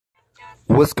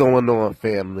What's going on,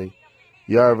 family?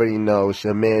 You already know it's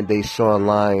your man Deshaun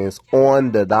Lyons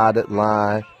on the dotted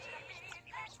line.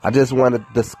 I just want to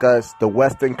discuss the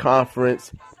Western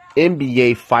Conference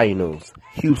NBA Finals,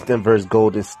 Houston versus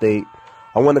Golden State.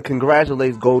 I want to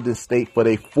congratulate Golden State for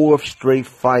their fourth straight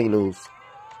finals.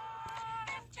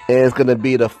 And it's going to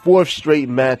be the fourth straight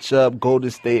matchup,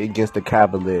 Golden State against the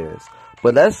Cavaliers.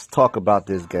 But let's talk about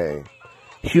this game.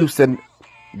 Houston,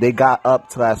 they got up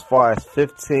to as far as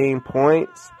 15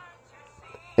 points.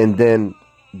 And then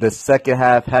the second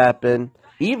half happened.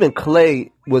 Even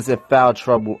Klay was in foul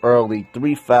trouble early.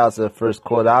 3 fouls in the first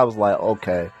quarter. I was like,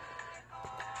 okay.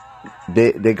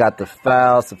 They got the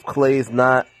fouls. If Klay's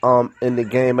not in the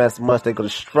game as much, they're going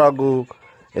to struggle.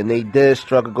 And they did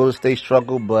struggle. Golden State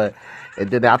struggled. And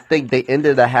then I think they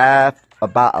ended the half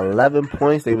about 11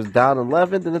 points. They was down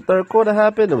 11. Then the third quarter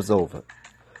happened. It was over.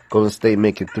 Golden State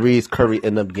making threes. Curry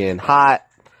ended up getting hot.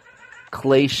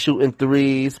 Klay shooting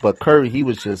threes. But Curry, he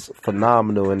was just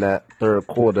phenomenal in that third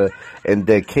quarter. And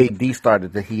then KD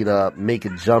started to heat up,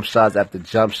 making jump shots after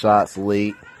jump shots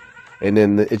late. And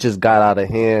then it just got out of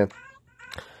hand.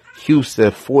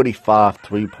 Houston, 45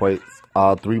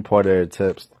 three-pointer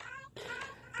attempts.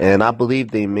 And I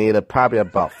believe they made probably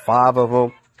about 5 of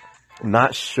them.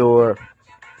 Not sure.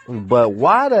 But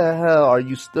why the hell are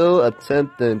you still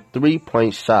attempting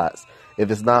 3-point shots if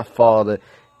it's not falling?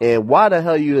 And why the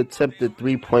hell you attempted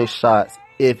 3-point shots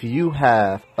if you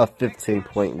have a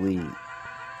 15-point lead?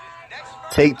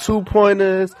 Take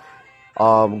 2-pointers,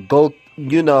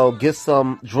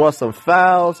 draw some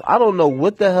fouls. I don't know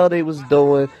what the hell they was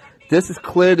doing. This is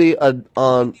clearly a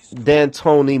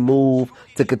D'Antoni move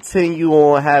to continue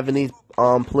on having these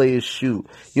players shoot.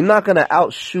 You're not going to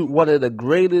outshoot one of the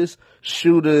greatest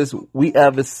shooters we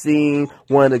ever seen,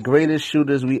 one of the greatest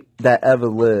shooters that ever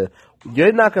lived.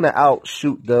 You're not going to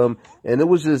outshoot them, and it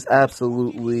was just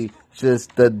absolutely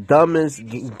just the dumbest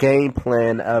game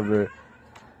plan ever.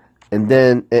 And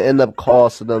then it ended up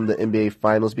costing them the NBA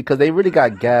Finals because they really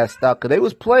got gassed out because they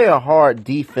was playing hard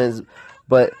defense,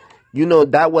 but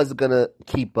that wasn't going to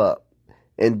keep up.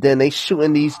 And then they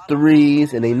shooting these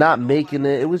threes and they not making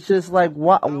it. It was just like,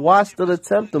 why still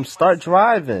attempt them? Start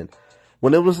driving.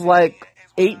 When it was like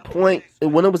when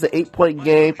it was an 8-point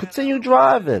game, continue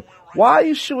driving. Why are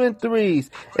you shooting threes?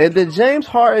 And then James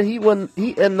Harden,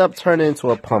 he ended up turning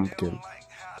into a pumpkin.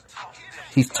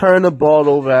 He's turning the ball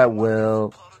over at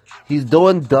will. He's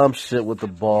doing dumb shit with the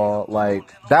ball.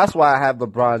 Like, that's why I have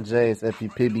LeBron James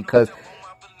MVP, because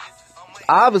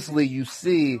obviously you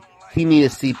see he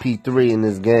needed CP3 in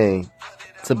this game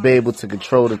to be able to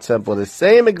control the tempo. The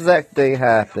same exact thing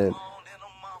happened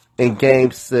in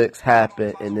Game 6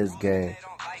 happened in this game.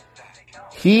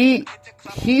 He's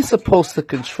supposed to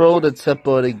control the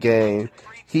tempo of the game.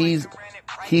 He's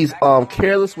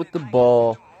careless with the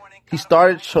ball. He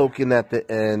started choking at the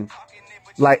end.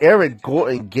 Like, Eric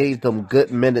Gordon gave them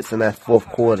good minutes in that fourth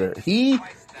quarter.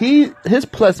 His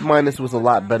plus minus was a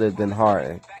lot better than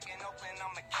Harden.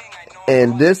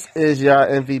 And this is your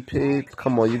MVP.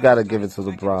 Come on, you got to give it to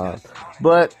LeBron.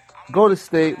 But Golden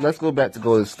State, let's go back to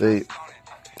Golden State.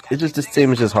 This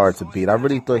team is just hard to beat. I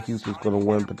really thought Houston was going to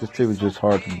win, but this team is just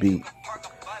hard to beat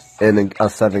in a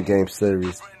 7-game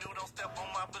series.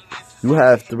 You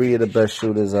have 3 of the best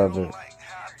shooters ever.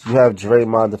 You have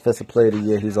Draymond, Defensive Player of the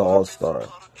Year. He's an all-star.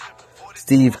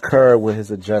 Steve Kerr with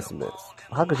his adjustments.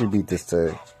 How could you beat this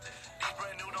team?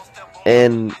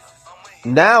 And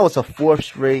now it's a 4th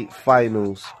straight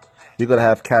finals. You're going to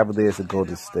have Cavaliers and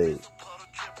Golden State.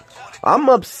 I'm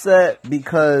upset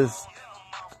because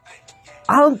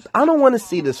I don't want to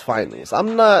see this finals.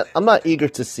 I'm not eager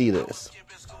to see this.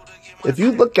 If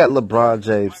you look at LeBron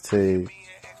James' team,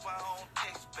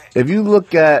 if you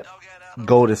look at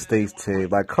Golden State's team,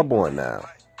 like, come on now.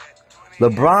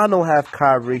 LeBron don't have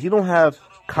Kyrie. He don't have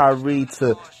Kyrie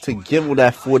to give him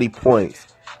that 40 points.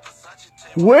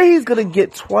 Where he's going to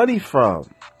get 20 from?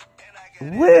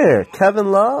 Where?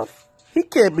 Kevin Love? He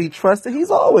can't be trusted.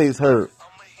 He's always hurt.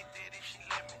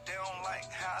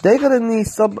 They're gonna need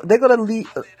somebody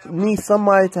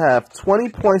to have 20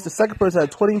 points. The second person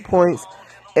have 20 points,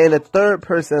 and the third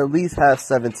person at least have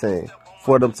 17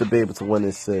 for them to be able to win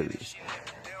this series.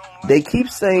 They keep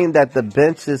saying that the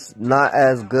bench is not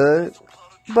as good,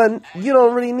 but you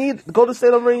don't really need Golden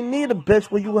State don't really need a bench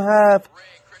when you have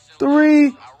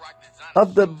 3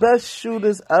 of the best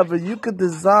shooters ever. You could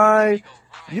design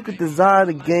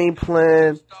a game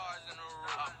plan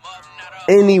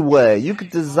anyway. You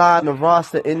could design the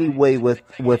roster anyway with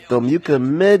them. You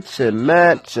can mix and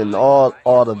match and all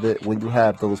of it when you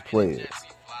have those players.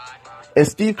 And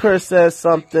Steve Kerr says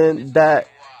something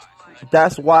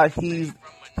that's why he's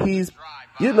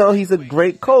a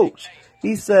great coach.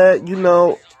 He said,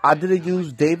 I didn't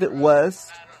use David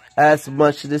West as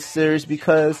much in this series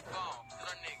because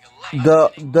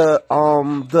the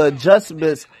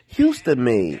adjustments Houston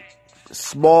made,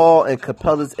 Small and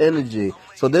Capella's energy.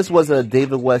 So this wasn't a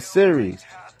David West series.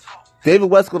 David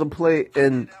West going to play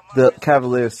in the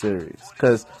Cavaliers series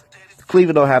because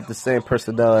Cleveland don't have the same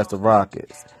personnel as the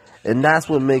Rockets. And that's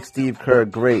what makes Steve Kerr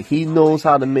great. He knows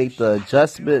how to make the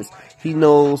adjustments. He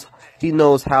knows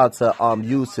how to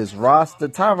use his roster.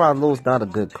 Tyronn Lue's not a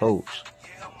good coach.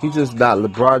 He's just not.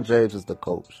 LeBron James is the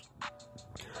coach.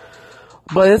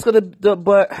 But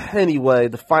anyway,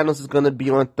 the finals is gonna be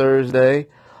on Thursday.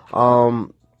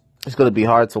 It's gonna be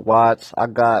hard to watch. I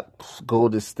got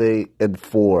Golden State in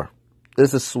 4.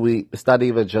 It's a sweep. It's not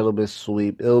even a gentleman's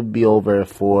sweep. It'll be over at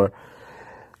 4.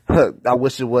 I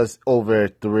wish it was over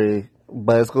at 3,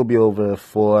 but it's gonna be over at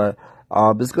 4.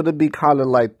 It's gonna be kind of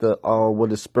like the when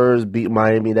the Spurs beat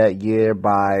Miami that year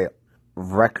by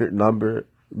record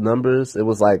numbers. It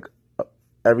was like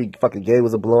every fucking game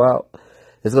was a blowout.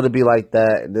 It's gonna be like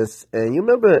that. And you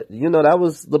remember, that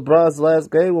was LeBron's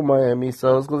last game with Miami,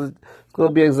 so it's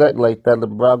gonna be exactly like that.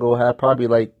 LeBron will have probably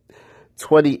like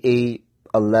 28,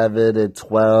 11, and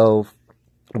 12.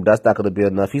 That's not gonna be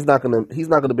enough. He's not gonna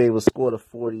be able to score the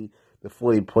 40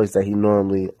 points that he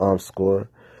normally score.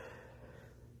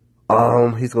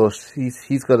 He's gonna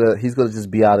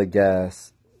just be out of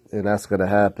gas, and that's gonna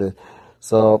happen.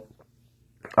 So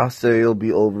I'll say it'll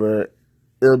be over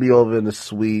in the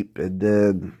sweep, and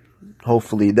then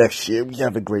hopefully next year we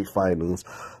have a great finals.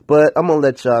 But I'm gonna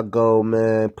let y'all go,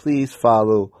 man. Please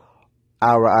follow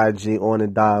our IG on the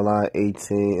dotted line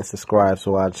 18 and subscribe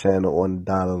to our channel on the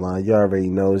dotted line. You already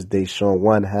know it's Deshaun,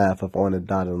 one half of On the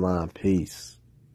Dotted Line. Peace.